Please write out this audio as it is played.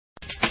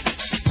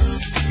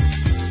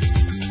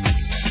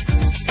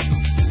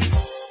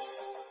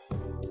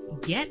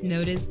Get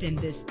noticed in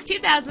this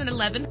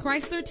 2011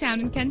 Chrysler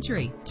Town &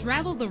 Country.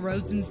 Travel the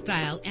roads in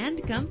style and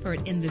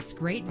comfort in this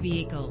great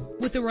vehicle.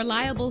 With a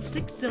reliable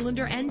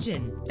 6-cylinder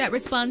engine that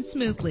responds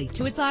smoothly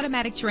to its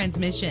automatic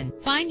transmission.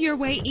 Find your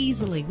way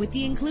easily with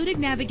the included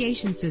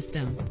navigation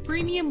system.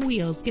 Premium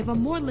wheels give a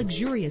more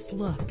luxurious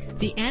look.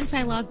 The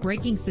anti-lock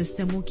braking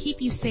system will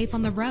keep you safe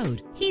on the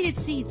road. Heated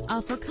seats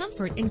offer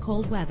comfort in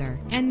cold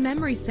weather. And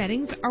memory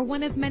settings are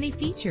one of many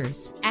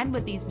features. And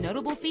with these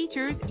notable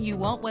features, you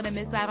won't want to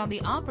miss out on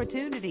the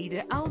opportunity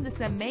to own this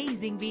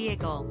amazing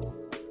vehicle.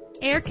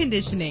 Air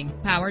conditioning,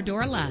 power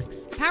door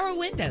locks, power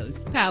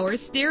windows, power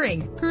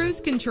steering,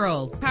 cruise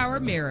control, power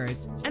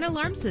mirrors, an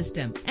alarm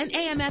system, an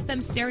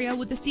AM/FM stereo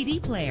with a CD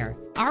player.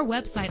 Our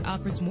website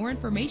offers more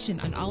information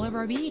on all of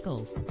our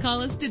vehicles.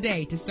 Call us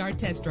today to start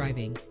test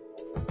driving.